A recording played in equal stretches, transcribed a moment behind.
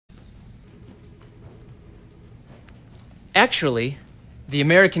Actually, the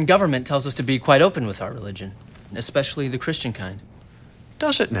American government tells us to be quite open with our religion, especially the Christian kind.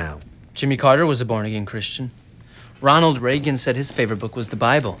 Does it now? Jimmy Carter was a born-again Christian. Ronald Reagan said his favorite book was the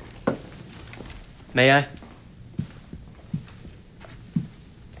Bible. May I?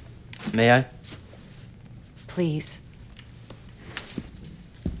 May I? Please.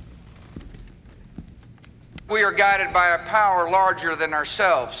 We are guided by a power larger than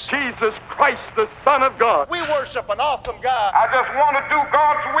ourselves. Jesus Christ, the Son of God. We worship an awesome God. I just want to do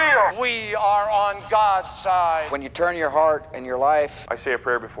God's will. We are on God's side. When you turn your heart and your life I say a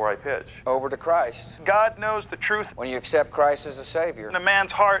prayer before I pitch. over to Christ, God knows the truth when you accept Christ as a Savior, in a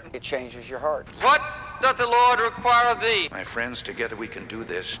man's heart. it changes your heart. What doth the Lord require of thee? My friends, together we can do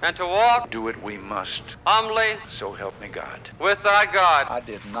this. And to walk Do it we must. humbly So help me God. with thy God. I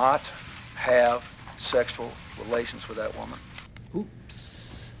did not have sexual relations with that woman. Oops.